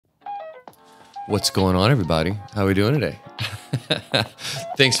What's going on, everybody? How are we doing today?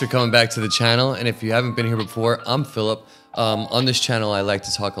 Thanks for coming back to the channel. And if you haven't been here before, I'm Philip. On this channel, I like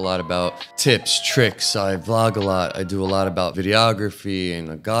to talk a lot about tips, tricks. I vlog a lot. I do a lot about videography and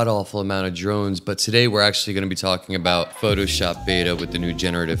a god-awful amount of drones. But today we're actually going to be talking about Photoshop beta with the new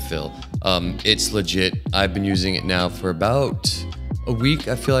Generative Fill. It's legit. I've been using it now for about a week.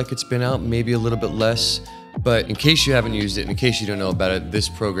 I feel like it's been out, maybe a little bit less. But in case you haven't used it, in case you don't know about it, this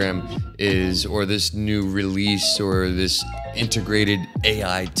program is, or this new release, or this integrated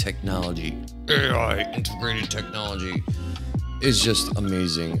AI technology, integrated technology is just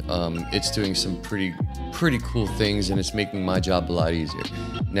amazing. It's doing some pretty cool things, and it's making my job a lot easier.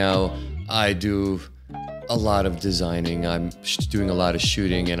 Now, I do a lot of designing, I'm doing a lot of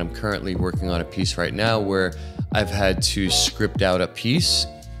shooting, and I'm currently working on a piece right now where I've had to script out a piece,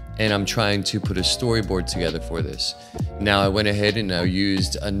 and I'm trying to put a storyboard together for this. Now I went ahead and I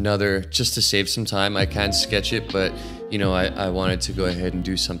used another, just to save some time. I can sketch it, but you know, I wanted to go ahead and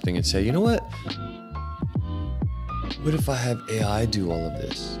do something and say, you know what? What if I have AI do all of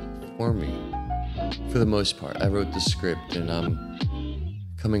this for me? For the most part, I wrote the script and I'm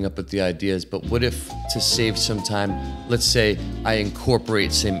coming up with the ideas, but what if, to save some time, let's say I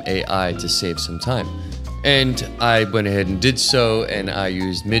incorporate some AI to save some time? And I went ahead and did so, and I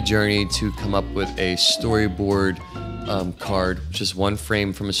used Midjourney to come up with a storyboard card, just one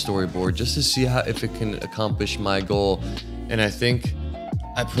frame from a storyboard, just to see if it can accomplish my goal. And I think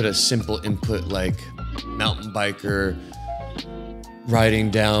I put a simple input like mountain biker riding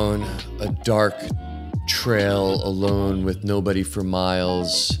down a dark trail alone with nobody for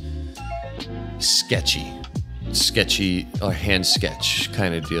miles, sketchy or hand sketch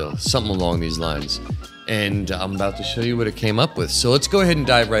kind of deal, something along these lines. And I'm about to show you what it came up with. So let's go ahead and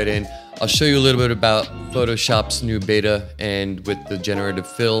dive right in. I'll show you a little bit about Photoshop's new beta and with the Generative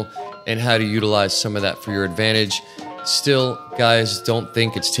Fill and how to utilize some of that for your advantage. Still, guys, don't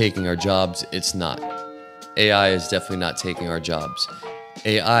think it's taking our jobs. It's not. AI is definitely not taking our jobs.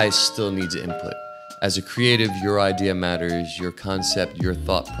 AI still needs input. As a creative, your idea matters, your concept, your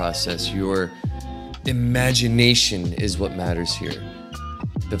thought process, your imagination is what matters here.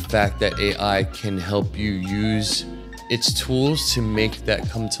 The fact that AI can help you use its tools to make that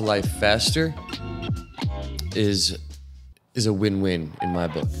come to life faster is a win-win in my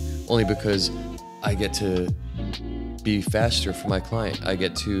book. Only because I get to be faster for my client. I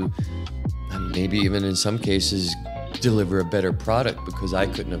get to, maybe even in some cases, deliver a better product because I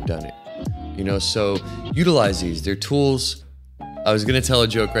couldn't have done it. You know, so utilize these. They're tools. I was gonna tell a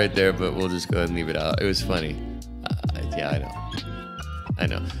joke right there, but we'll just go ahead and leave it out. It was funny. Yeah, I know.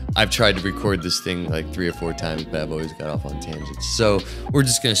 I've tried to record this thing like 3 or 4 times, but I've always got off on tangents. So we're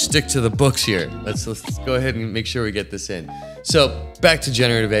just gonna stick to the books here. Let's go ahead and make sure we get this in. So back to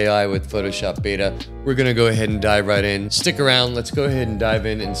generative AI with Photoshop beta. We're gonna go ahead and dive right in. Stick around, let's go ahead and dive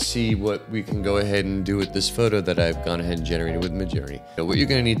in and see what we can go ahead and do with this photo that I've gone ahead and generated with Midjourney. So what you're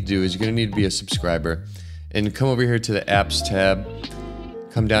gonna need to do is you're gonna need to be a subscriber and come over here to the apps tab.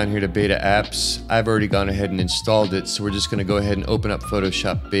 Come down here to beta apps. I've already gone ahead and installed it, so we're just gonna go ahead and open up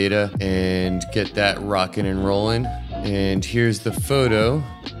Photoshop beta and get that rocking and rolling. And here's the photo.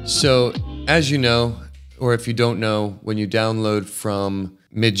 So as you know, or if you don't know, when you download from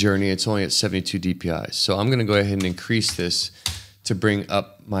Midjourney, it's only at 72 DPI. So I'm gonna go ahead and increase this to bring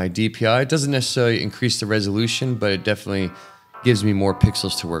up my DPI. It doesn't necessarily increase the resolution, but it definitely gives me more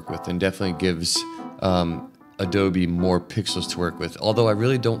pixels to work with and definitely gives Adobe more pixels to work with, although I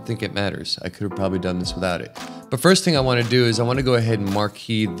really don't think it matters. I could have probably done this without it. But first thing I want to do is I want to go ahead and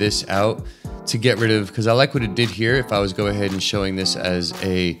marquee this out to get rid of, because I like what it did here. If I was go ahead and showing this as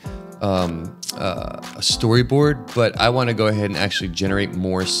a storyboard, but I want to go ahead and actually generate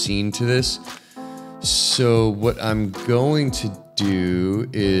more scene to this. So what I'm going to do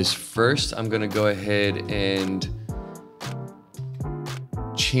is first I'm going to go ahead and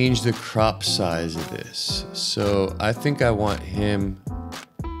change the crop size of this. So I think I want him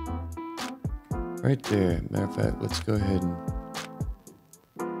right there. Matter of fact, let's go ahead and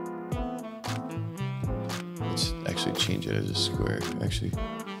let's actually change it as a square. Actually,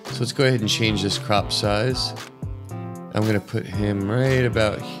 so let's go ahead and change this crop size. I'm gonna put him right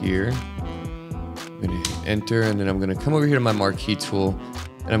about here. I'm gonna hit enter, and then I'm gonna come over here to my marquee tool,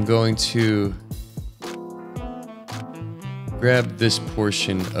 and I'm going to grab this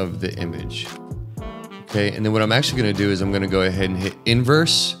portion of the image. Okay, and then what I'm actually gonna do is I'm gonna go ahead and hit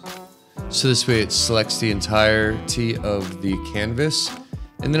inverse. So this way it selects the entirety of the canvas.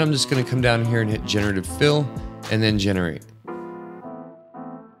 And then I'm just gonna come down here and hit Generative Fill and then generate.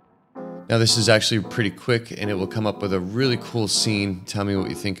 Now this is actually pretty quick and it will come up with a really cool scene. Tell me what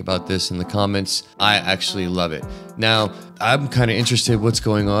you think about this in the comments. I actually love it. Now, I'm kind of interested what's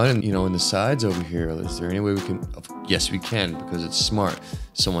going on, in the sides over here. Is there any way we can? Yes, we can, because it's smart.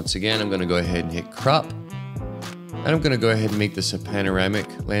 So once again, I'm going to go ahead and hit crop. And I'm going to go ahead and make this a panoramic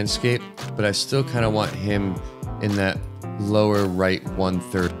landscape, but I still kind of want him in that lower right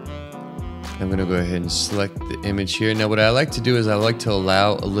 1/3. I'm going to go ahead and select the image here. Now what I like to do is I like to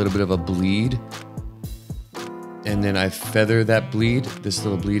allow a little bit of a bleed, and then I feather that bleed, this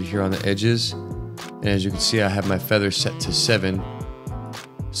little bleed here on the edges. And as you can see, I have my feather set to 7.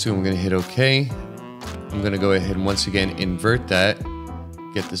 So I'm going to hit OK. I'm going to go ahead and once again invert that,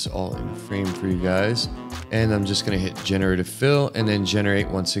 get this all in frame for you guys. And I'm just going to hit Generative Fill and then generate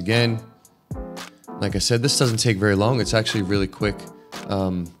once again. Like I said, this doesn't take very long. It's actually really quick.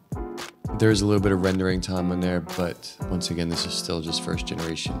 There's a little bit of rendering time on there, but once again, this is still just first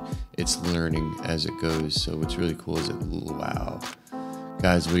generation. It's learning as it goes. So what's really cool is wow.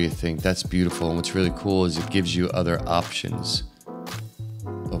 Guys, what do you think? That's beautiful. And what's really cool is it gives you other options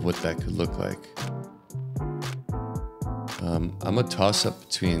of what that could look like. I'm gonna toss up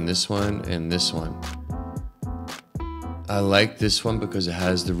between this one and this one. I like this one because it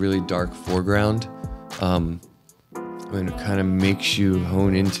has the really dark foreground. And it kind of makes you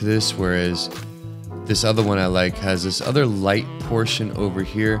hone into this, whereas this other one I like has this other light portion over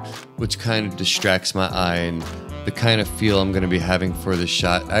here, which kind of distracts my eye, and the kind of feel I'm going to be having for the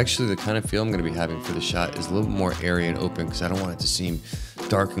shot. Actually, the kind of feel I'm going to be having for the shot is a little more airy and open because I don't want it to seem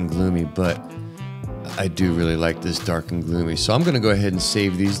dark and gloomy, but I do really like this dark and gloomy. So I'm going to go ahead and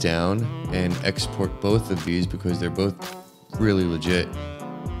save these down and export both of these because they're both really legit.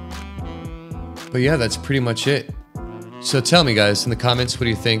 But yeah, that's pretty much it. So tell me guys in the comments, what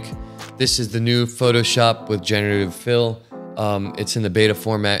do you think? This is the new Photoshop with Generative Fill. It's in the beta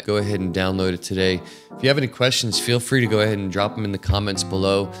format. Go ahead and download it today. If you have any questions, feel free to go ahead and drop them in the comments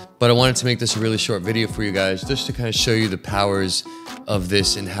below. But I wanted to make this a really short video for you guys just to kind of show you the powers of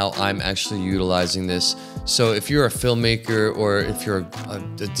this and how I'm actually utilizing this. So if you're a filmmaker, or if you're a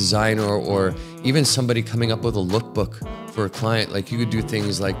designer, or even somebody coming up with a lookbook for a client, like you could do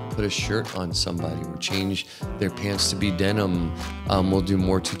things like put a shirt on somebody or change their pants to be denim. We'll do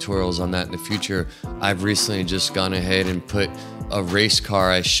more tutorials on that in the future. I've recently just gone ahead and put a race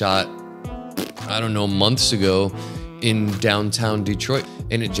car I shot, I don't know, months ago in downtown Detroit,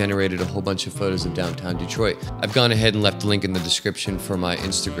 and it generated a whole bunch of photos of downtown Detroit. I've gone ahead and left a link in the description for my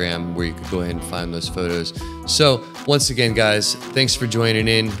Instagram where you could go ahead and find those photos. So once again, guys, thanks for joining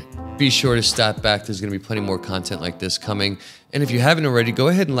in. Be sure to stop back. There's going to be plenty more content like this coming. And if you haven't already, go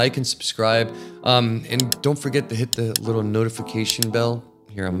ahead and like and subscribe. And don't forget to hit the little notification bell.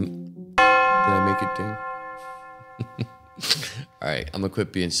 Here, did I make it ding? All right, I'm gonna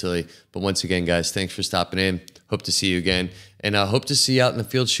quit being silly. But once again, guys, thanks for stopping in. Hope to see you again. And I hope to see you out in the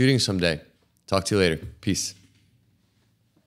field shooting someday. Talk to you later. Peace.